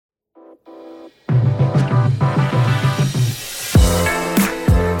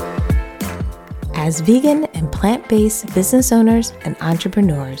As vegan and plant-based business owners and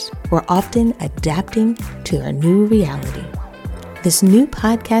entrepreneurs, we're often adapting to our new reality. This new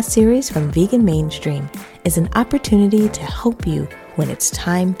podcast series from Vegan Mainstream is an opportunity to help you when it's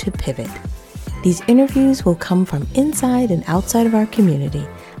time to pivot. These interviews will come from inside and outside of our community,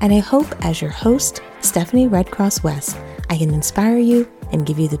 and I hope as your host, Stephanie Red Cross West, I can inspire you and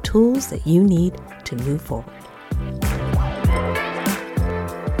give you the tools that you need to move forward.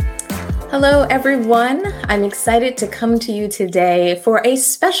 Hello, everyone. I'm excited to come to you today for a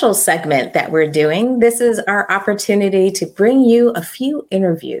special segment that we're doing. This is our opportunity to bring you a few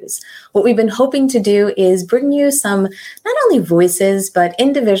interviews. What we've been hoping to do is bring you some, not only voices, but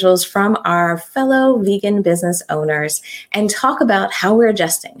individuals from our fellow vegan business owners and talk about how we're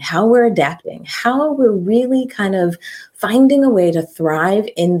adjusting, how we're adapting, how we're really kind of finding a way to thrive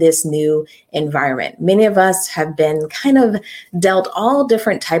in this new environment. Many of us have been kind of dealt all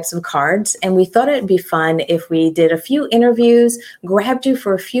different types of cards, and we thought it'd be fun if we did a few interviews, grabbed you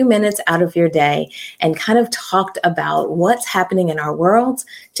for a few minutes out of your day, and kind of talked about what's happening in our world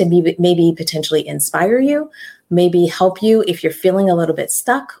to maybe potentially inspire you, maybe help you if you're feeling a little bit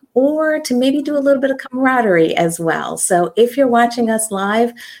stuck, or to maybe do a little bit of camaraderie as well. So if you're watching us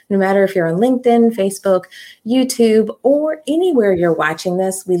live, no matter if you're on LinkedIn, Facebook, YouTube, or anywhere you're watching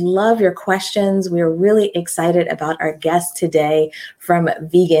this, we love your questions. We're really excited about our guest today from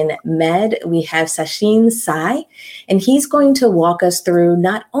Vegan Med. We have Sachin Sai, and he's going to walk us through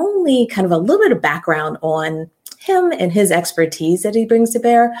not only kind of a little bit of background on him and his expertise that he brings to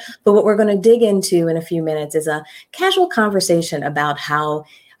bear, but what we're going to dig into in a few minutes is a casual conversation about how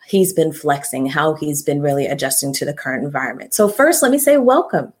he's been flexing, how he's been really adjusting to the current environment. So first, let me say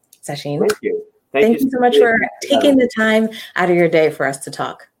welcome, Sachin. Thank you. Thank you so much for taking the time out of your day for us to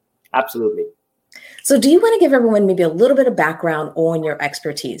talk. Absolutely. So do you want to give everyone maybe a little bit of background on your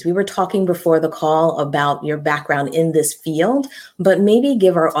expertise? We were talking before the call about your background in this field, but maybe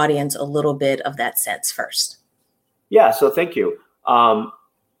give our audience a little bit of that sense first. Yeah, so thank you.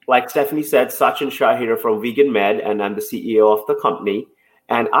 Like Stephanie said, Sachin Shah here from Vegan Med, and I'm the CEO of the company.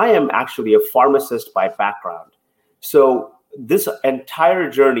 And I am actually a pharmacist by background. So this entire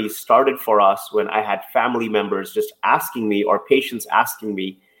journey started for us when I had family members just asking me, or patients asking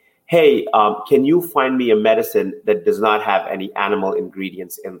me, hey, can you find me a medicine that does not have any animal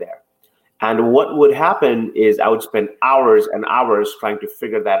ingredients in there? And what would happen is I would spend hours and hours trying to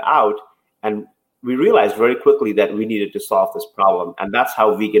figure that out. And we realized very quickly that we needed to solve this problem. And that's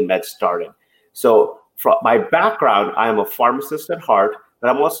how Vegan Med started. So from my background, I am a pharmacist at heart, but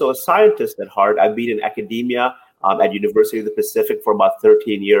I'm also a scientist at heart. I've been in academia at University of the Pacific for about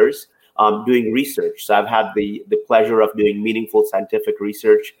 13 years doing research. So I've had the pleasure of doing meaningful scientific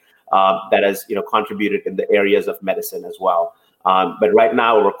research that has contributed in the areas of medicine as well. But right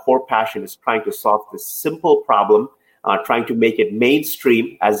now, our core passion is trying to solve this simple problem, trying to make it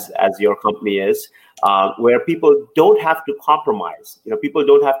mainstream as your company is, where people don't have to compromise. People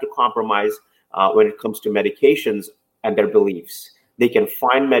don't have to compromise when it comes to medications and their beliefs. They can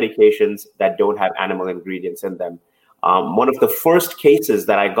find medications that don't have animal ingredients in them. One of the first cases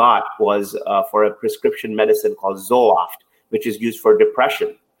that I got was for a prescription medicine called Zoloft, which is used for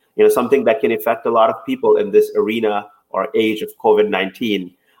depression. Something that can affect a lot of people in this arena or age of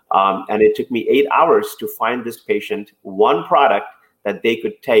COVID-19. And it took me 8 hours to find this patient one product that they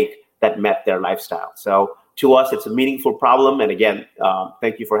could take that met their lifestyle. So to us, it's a meaningful problem. And again,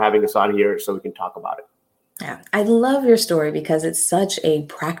 thank you for having us on here so we can talk about it. Yeah, I love your story because it's such a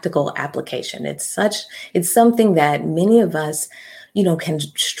practical application. It's something that many of us, can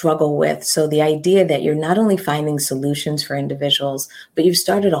struggle with. So the idea that you're not only finding solutions for individuals, but you've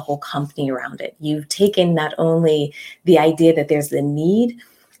started a whole company around it. You've taken not only the idea that there's the need,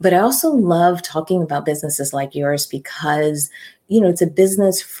 but I also love talking about businesses like yours because, it's a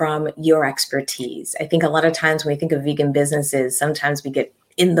business from your expertise. I think a lot of times when we think of vegan businesses, sometimes we get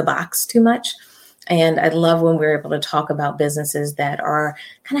in the box too much. And I love when we're able to talk about businesses that are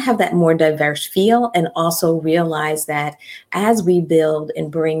kind of have that more diverse feel and also realize that as we build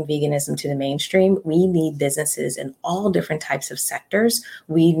and bring veganism to the mainstream, we need businesses in all different types of sectors.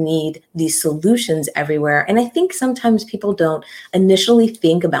 We need these solutions everywhere. And I think sometimes people don't initially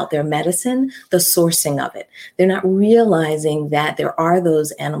think about their medicine, the sourcing of it. They're not realizing that there are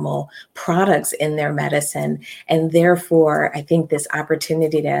those animal products in their medicine. And therefore, I think this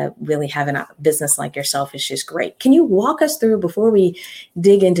opportunity to really have a business like yourself is just great. Can you walk us through, before we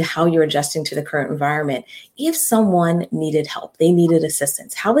dig into how you're adjusting to the current environment, if someone needed help, they needed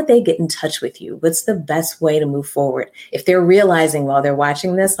assistance, how would they get in touch with you? What's the best way to move forward? If they're realizing while they're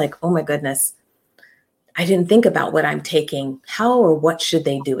watching this, like, oh my goodness, I didn't think about what I'm taking, how or what should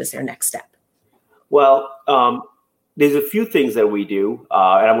they do as their next step? Well, there's a few things that we do,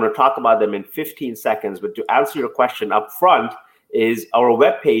 and I'm going to talk about them in 15 seconds. But to answer your question up front, is our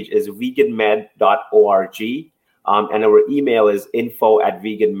webpage is veganmed.org, and our email is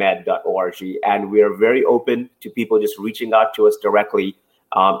info@veganmed.org. And we are very open to people just reaching out to us directly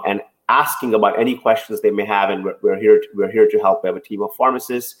and asking about any questions they may have. And we're here to help. We have a team of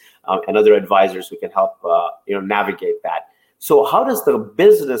pharmacists and other advisors who can help navigate that. So how does the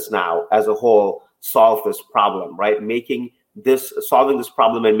business now as a whole solve this problem, right? Solving this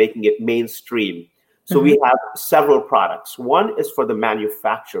problem and making it mainstream. So we have several products. One is for the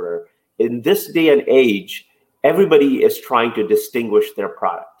manufacturer. In this day and age, everybody is trying to distinguish their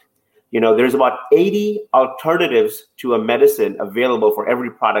product. There's about 80 alternatives to a medicine available for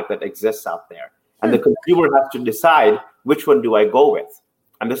every product that exists out there. And the consumer has to decide, which one do I go with?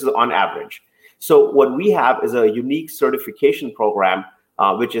 And this is on average. So what we have is a unique certification program,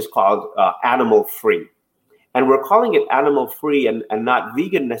 which is called Animal Free. And we're calling it Animal Free and not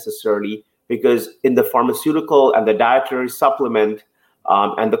vegan necessarily, because in the pharmaceutical and the dietary supplement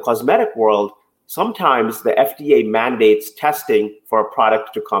and the cosmetic world, sometimes the FDA mandates testing for a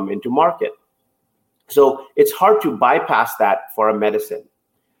product to come into market. So it's hard to bypass that for a medicine.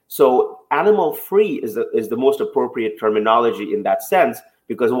 So animal free is the most appropriate terminology in that sense,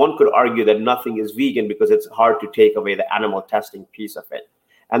 because one could argue that nothing is vegan because it's hard to take away the animal testing piece of it.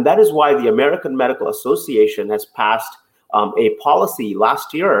 And that is why the American Medical Association has passed a policy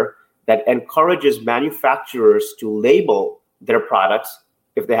last year that encourages manufacturers to label their products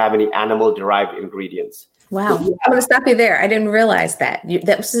if they have any animal-derived ingredients. Wow. I'm going to stop you there. I didn't realize that.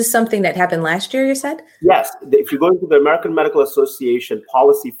 That was something that happened last year, you said? Yes. If you go into the American Medical Association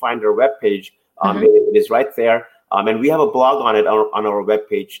Policy Finder webpage, it is right there. And we have a blog on it on our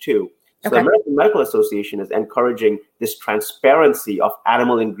webpage too. So the American Medical Association is encouraging this transparency of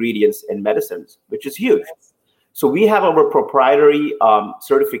animal ingredients in medicines, which is huge. So we have our proprietary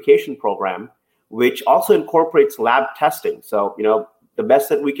certification program, which also incorporates lab testing. So, the best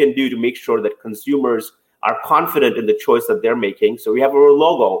that we can do to make sure that consumers are confident in the choice that they're making. So we have our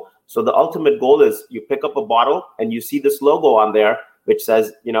logo. So the ultimate goal is you pick up a bottle and you see this logo on there, which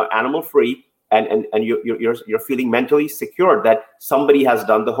says, animal free, and you're feeling mentally secure that somebody has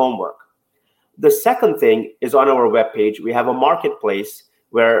done the homework. The second thing is on our webpage, we have a marketplace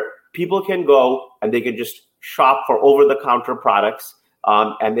where people can go and they can just shop for over-the-counter products,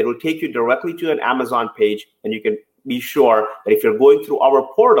 and it will take you directly to an Amazon page, and you can be sure that if you're going through our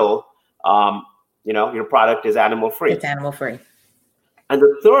portal, your product is animal-free. It's animal-free. And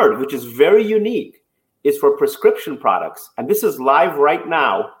the third, which is very unique, is for prescription products. And this is live right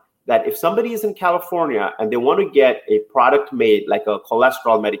now, that if somebody is in California and they want to get a product made, like a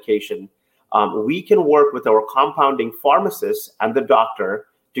cholesterol medication, we can work with our compounding pharmacist and the doctor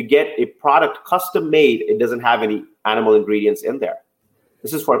to get a product custom made. It doesn't have any animal ingredients in there.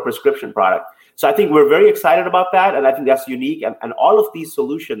 This is for a prescription product. So I think we're very excited about that. And I think that's unique. And all of these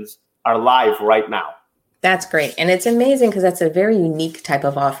solutions are live right now. That's great. And it's amazing because that's a very unique type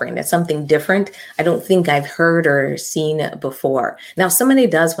of offering. That's something different. I don't think I've heard or seen before. Now, if somebody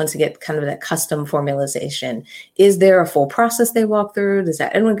does want to get kind of that custom formulation, is there a full process they walk through? I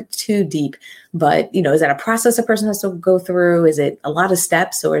don't want to get too deep, but is that a process a person has to go through? Is it a lot of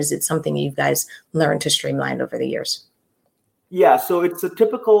steps, or is it something you guys learned to streamline over the years? Yeah, so it's a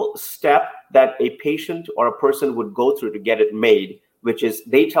typical step that a patient or a person would go through to get it made, which is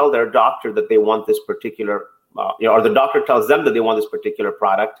they tell their doctor that they want this particular, or the doctor tells them that they want this particular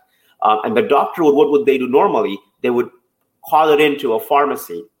product. And the doctor what would they do normally? They would call it into a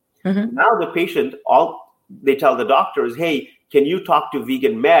pharmacy. Mm-hmm. Now the patient, all they tell the doctor is, hey, can you talk to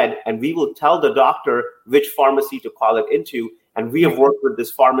Vegan Med? And we will tell the doctor which pharmacy to call it into. And we have worked with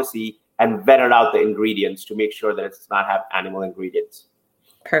this pharmacy and vetted out the ingredients to make sure that it does not have animal ingredients.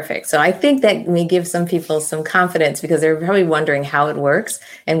 Perfect. So I think that may give some people some confidence, because they're probably wondering how it works.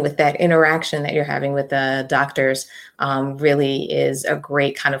 And with that interaction that you're having with the doctors, really is a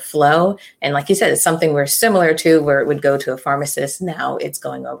great kind of flow. And like you said, it's something we're similar to where it would go to a pharmacist. Now it's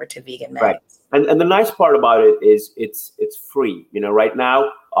going over to Vegan Med. Right. And the nice part about it is it's free. Right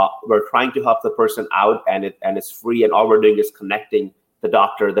now we're trying to help the person out, and it's free. And all we're doing is connecting the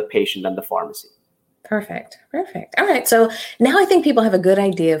doctor, the patient, and the pharmacy. Perfect. All right. So now I think people have a good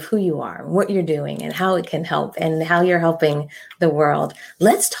idea of who you are, what you're doing, and how it can help, and how you're helping the world.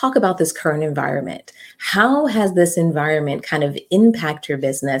 Let's talk about this current environment. How has this environment kind of impact your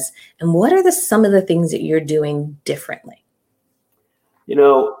business, and what are some of the things that you're doing differently?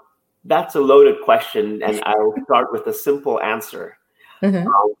 That's a loaded question, and I'll start with a simple answer. Mm-hmm.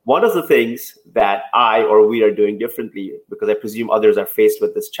 One of the things that I or we are doing differently, because I presume others are faced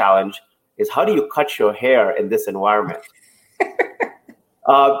with this challenge, is how do you cut your hair in this environment?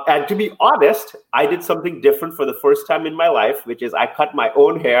 And to be honest, I did something different for the first time in my life, which is I cut my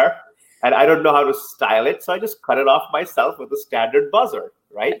own hair, and I don't know how to style it. So I just cut it off myself with a standard buzzer,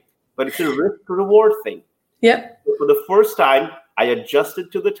 right? But it's a risk reward thing. Yep. So for the first time, I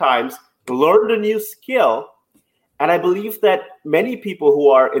adjusted to the times, learned a new skill. And I believe that many people who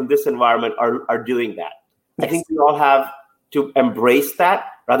are in this environment are doing that. Yes. I think we all have to embrace that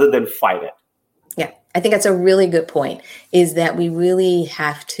rather than fight it. Yeah, I think that's a really good point, is that we really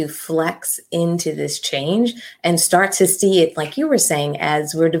have to flex into this change and start to see it, like you were saying,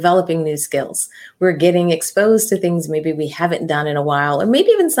 as we're developing new skills. We're getting exposed to things maybe we haven't done in a while, or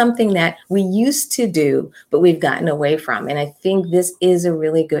maybe even something that we used to do, but we've gotten away from. And I think this is a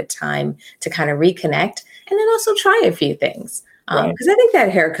really good time to kind of reconnect and then also try a few things. Because I think that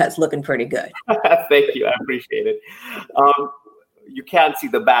haircut's looking pretty good. Thank you. I appreciate it. You can't see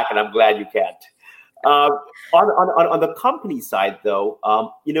the back, and I'm glad you can't. On the company side, though,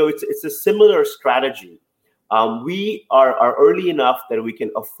 it's a similar strategy. We are early enough that we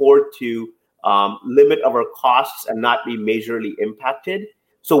can afford to limit our costs and not be majorly impacted.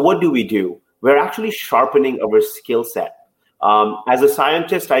 So what do? We're actually sharpening our skill set. As a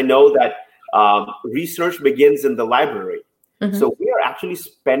scientist, I know that research begins in the library. Mm-hmm. So we are actually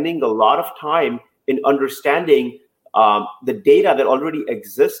spending a lot of time in understanding the data that already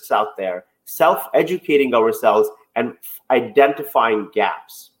exists out there, self-educating ourselves and identifying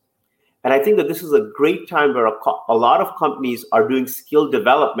gaps. And I think that this is a great time where a lot of companies are doing skill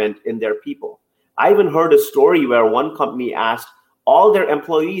development in their people. I even heard a story where one company asked all their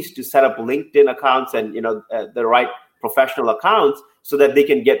employees to set up LinkedIn accounts and the right professional accounts so that they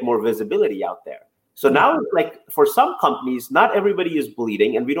can get more visibility out there. So now, like for some companies, not everybody is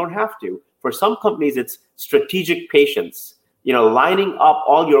bleeding, and we don't have to. For some companies, it's strategic patience, lining up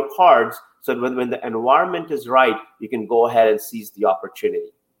all your cards so that when the environment is right, you can go ahead and seize the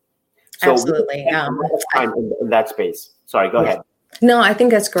opportunity. So absolutely. Time in that space. Sorry, go ahead. No, I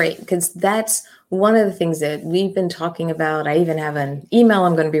think that's great, because that's one of the things that we've been talking about. I even have an email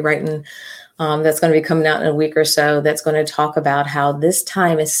I'm going to be writing that's going to be coming out in a week or so that's going to talk about how this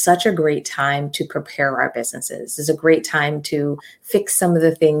time is such a great time to prepare our businesses. It's a great time to fix some of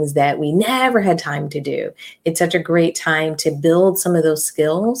the things that we never had time to do. It's such a great time to build some of those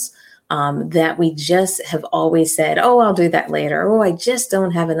skills that we just have always said, oh, I'll do that later. Oh, I just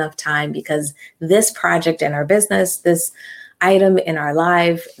don't have enough time because this project in our business, this item in our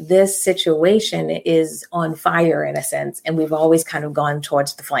life, this situation is on fire in a sense. And we've always kind of gone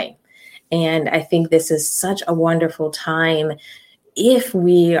towards the flame. And I think this is such a wonderful time if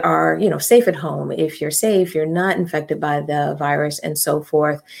we are, safe at home, if you're safe, you're not infected by the virus and so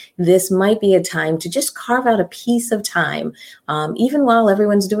forth. This might be a time to just carve out a piece of time, even while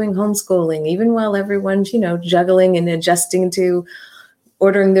everyone's doing homeschooling, even while everyone's, juggling and adjusting to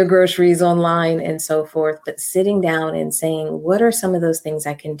ordering their groceries online and so forth, but sitting down and saying, what are some of those things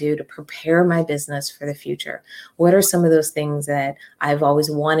I can do to prepare my business for the future? What are some of those things that I've always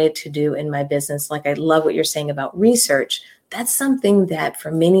wanted to do in my business? Like, I love what you're saying about research. That's something that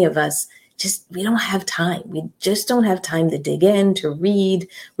for many of us, we don't have time. We just don't have time to dig in, to read.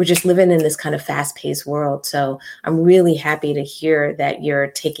 We're just living in this kind of fast-paced world. So I'm really happy to hear that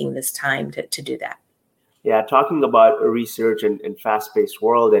you're taking this time to do that. Yeah, talking about research and fast-paced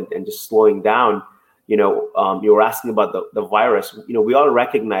world and just slowing down, you were asking about the virus. We all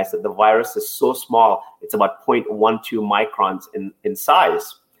recognize that the virus is so small, it's about 0.12 microns in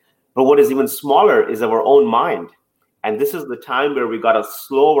size. But what is even smaller is our own mind. And this is the time where we got to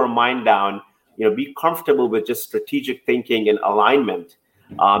slow our mind down, be comfortable with just strategic thinking and alignment.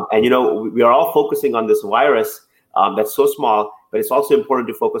 We are all focusing on this virus that's so small, but it's also important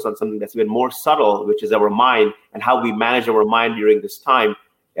to focus on something that's even more subtle, which is our mind, and how we manage our mind during this time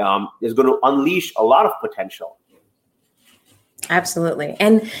is going to unleash a lot of potential. Absolutely.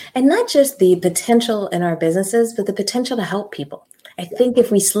 And not just the potential in our businesses, but the potential to help people. I think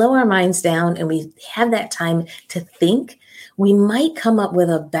if we slow our minds down and we have that time to think, we might come up with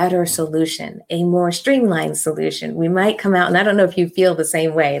a better solution, a more streamlined solution. We might come out, and I don't know if you feel the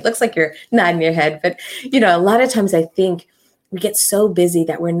same way. It looks like you're nodding your head, but a lot of times I think we get so busy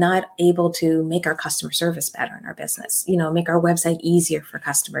that we're not able to make our customer service better in our business, make our website easier for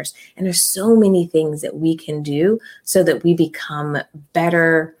customers. And there's so many things that we can do so that we become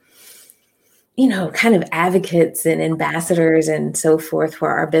better, kind of advocates and ambassadors and so forth for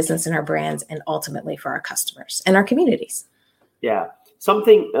our business and our brands, and ultimately for our customers and our communities. Yeah.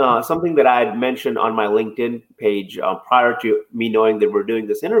 Something that I had mentioned on my LinkedIn page prior to me knowing that we're doing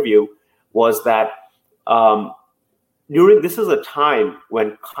this interview was that this is a time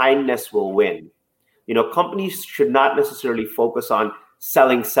when kindness will win. Companies should not necessarily focus on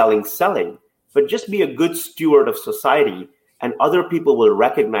selling, but just be a good steward of society, and other people will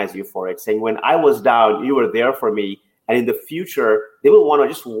recognize you for it, saying, when I was down, you were there for me. And in the future, they will want to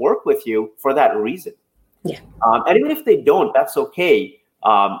just work with you for that reason. Yeah. And even if they don't, that's okay.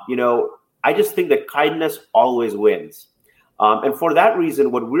 I just think that kindness always wins. And for that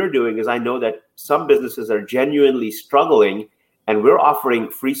reason, what we're doing is, I know that some businesses are genuinely struggling, and we're offering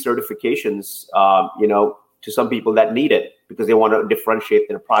free certifications, to some people that need it because they want to differentiate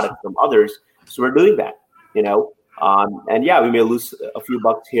their product from others. So we're doing that, and yeah, we may lose a few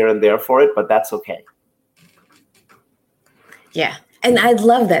bucks here and there for it, but that's okay. Yeah. And I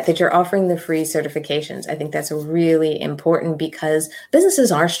love that you're offering the free certifications. I think that's really important because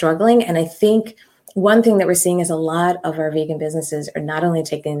businesses are struggling. And I think one thing that we're seeing is a lot of our vegan businesses are not only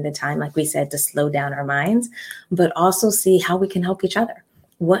taking the time, like we said, to slow down our minds, but also see how we can help each other.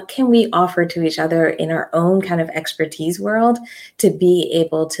 What can we offer to each other in our own kind of expertise world to be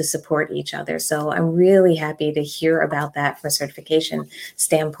able to support each other? So I'm really happy to hear about that from a certification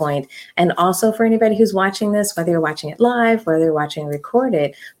standpoint. And also for anybody who's watching this, whether you're watching it live, whether you're watching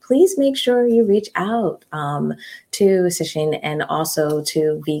recorded, please make sure you reach out to Sachin and also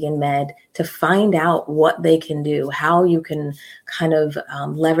to Vegan Med to find out what they can do, how you can kind of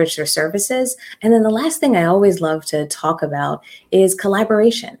leverage their services. And then the last thing I always love to talk about is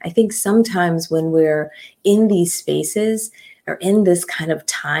collaboration. I think sometimes when we're in these spaces or in this kind of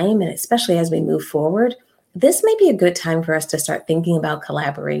time, and especially as we move forward, this may be a good time for us to start thinking about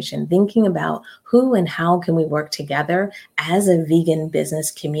collaboration, thinking about who and how can we work together as a vegan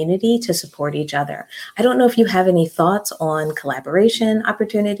business community to support each other. I don't know if you have any thoughts on collaboration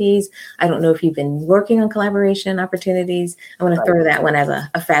opportunities. I don't know if you've been working on collaboration opportunities. I want to throw that one as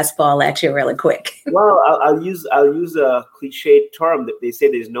a fastball at you really quick. Well, I'll use a cliched term that they say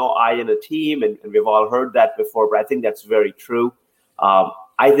there's no I in a team, and we've all heard that before, but I think that's very true.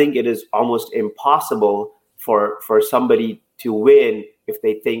 I think it is almost impossible for somebody to win if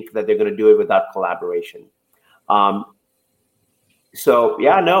they think that they're going to do it without collaboration. So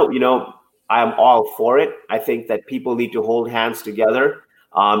yeah, no, I'm all for it. I think that people need to hold hands together.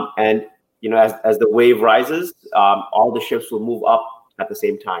 And as the wave rises, all the ships will move up at the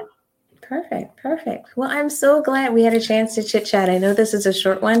same time. Perfect. Well, I'm so glad we had a chance to chit chat. I know this is a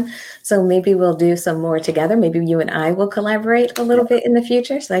short one, so maybe we'll do some more together. Maybe you and I will collaborate a little bit in the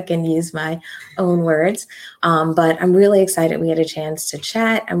future so I can use my own words. But I'm really excited we had a chance to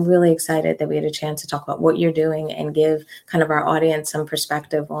chat. I'm really excited that we had a chance to talk about what you're doing and give kind of our audience some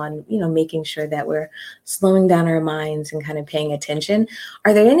perspective on, making sure that we're slowing down our minds and kind of paying attention.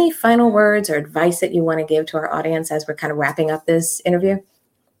 Are there any final words or advice that you want to give to our audience as we're kind of wrapping up this interview?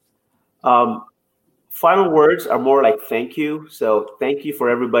 Final words are more like thank you. So thank you for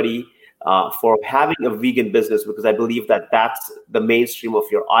everybody for having a vegan business, because I believe that that's the mainstream of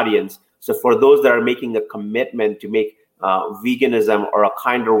your audience. So for those that are making a commitment to make veganism or a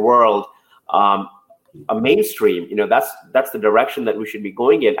kinder world a mainstream, that's the direction that we should be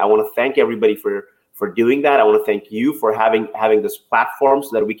going in. I want to thank everybody for doing that. I want to thank you for having this platform so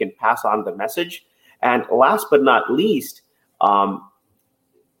that we can pass on the message. And last but not least,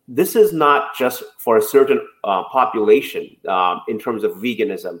 this is not just for a certain population in terms of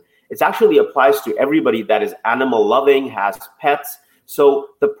veganism. It actually applies to everybody that is animal loving, has pets. So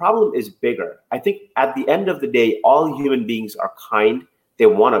the problem is bigger. I think at the end of the day, all human beings are kind. They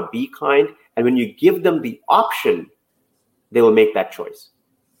want to be kind. And when you give them the option, they will make that choice.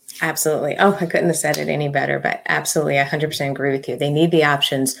 Absolutely. Oh, I couldn't have said it any better, but absolutely, I 100% agree with you. They need the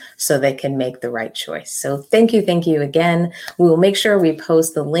options so they can make the right choice. So thank you again. We will make sure we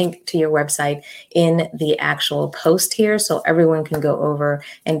post the link to your website in the actual post here so everyone can go over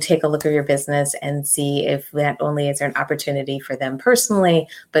and take a look at your business and see if not only is there an opportunity for them personally,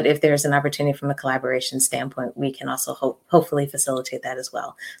 but if there's an opportunity from a collaboration standpoint, we can also hopefully facilitate that as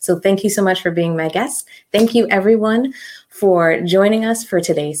well. So thank you so much for being my guest. Thank you, everyone, for joining us for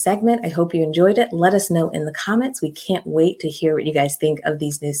today's segment. I hope you enjoyed it. Let us know in the comments. We can't wait to hear what you guys think of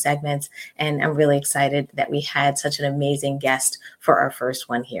these new segments. And I'm really excited that we had such an amazing guest for our first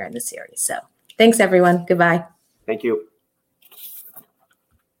one here in the series. So thanks, everyone. Goodbye. Thank you.